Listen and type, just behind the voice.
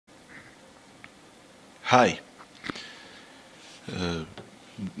Hi. Uh,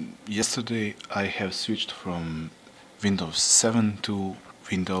 Yesterday I have switched from Windows 7 to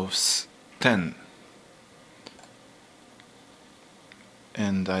Windows 10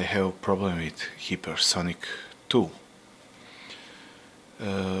 and I have a problem with Hypersonic 2.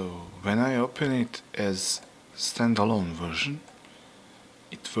 When I open it as standalone version,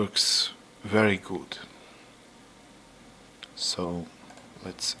 it works very good. So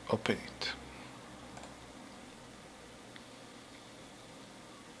let's open it.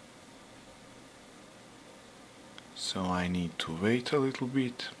 So I need to wait a little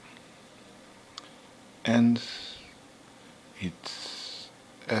bit, and it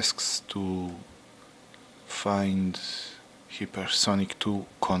asks to find Hypersonic 2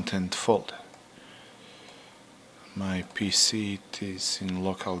 content folder. My PC it is in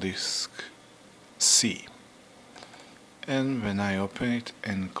local disk C, and when I open it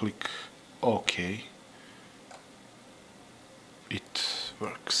and click OK, it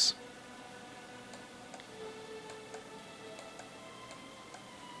works.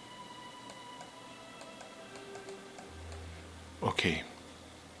 Okay,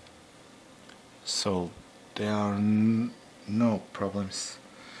 so there are no problems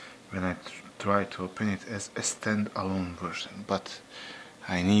when I try to open it as a standalone version, but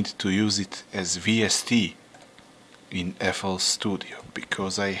I need to use it as VST in FL Studio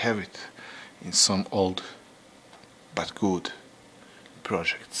because I have it in some old but good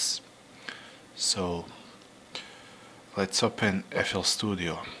projects. So let's open FL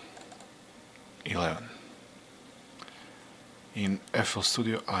Studio 11. In FL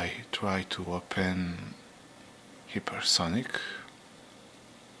Studio I try to open Hypersonic.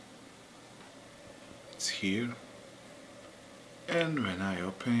 It's here, and when I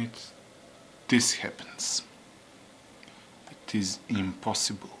open it, this happens. It is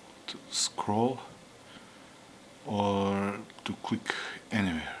impossible to scroll or to click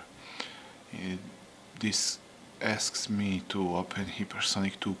anywhere. This asks me to open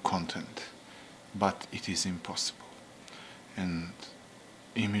Hypersonic 2 content, but it is impossible. And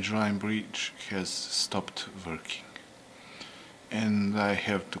image line bridge has stopped working, and I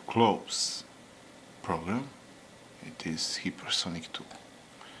have to close program. It is Hypersonic 2.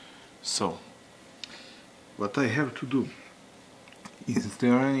 So what I have to do, is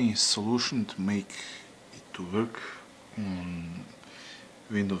there any solution to make it to work on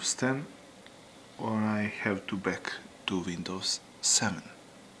Windows 10, or I have to back to Windows 7?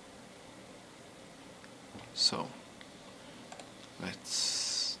 So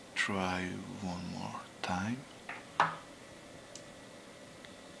let's try one more time.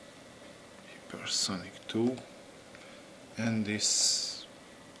 Hypersonic 2, and this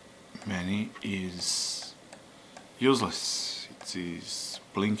menu is useless. It is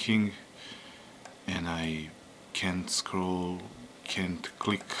blinking and I can't scroll, can't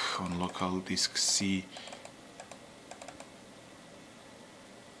click on local disk C.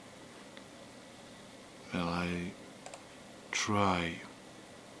 Well, I try.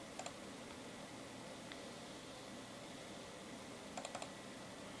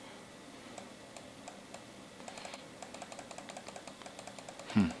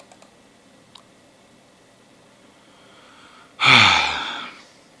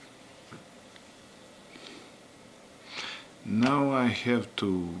 Now I have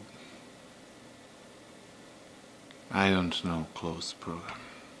to, I don't know, close the program.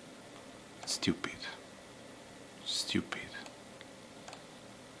 It's stupid. Stupid.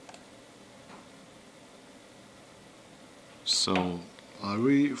 So are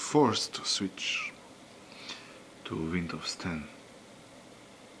we forced to switch to Windows 10?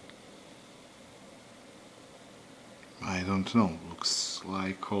 I don't know. Looks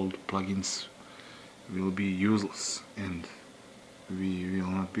like old plugins will be useless and we will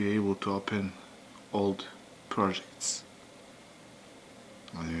not be able to open old projects,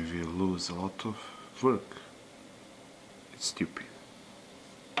 and we will lose a lot of work. It's stupid.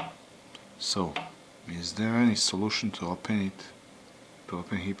 So, is there any solution to open it, to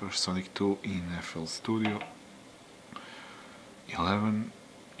open Hypersonic 2 in FL Studio 11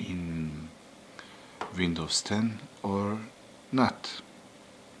 in Windows 10 or not?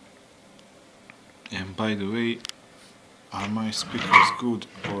 And by the way, are my speakers good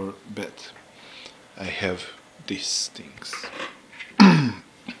or bad? I have these things.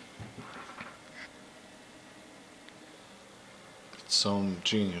 Some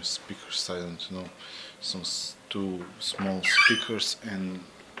genius speakers, I don't know. Some two small speakers and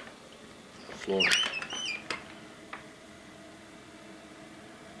floor.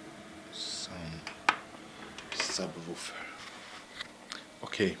 Some subwoofer.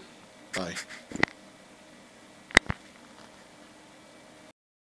 Okay, bye.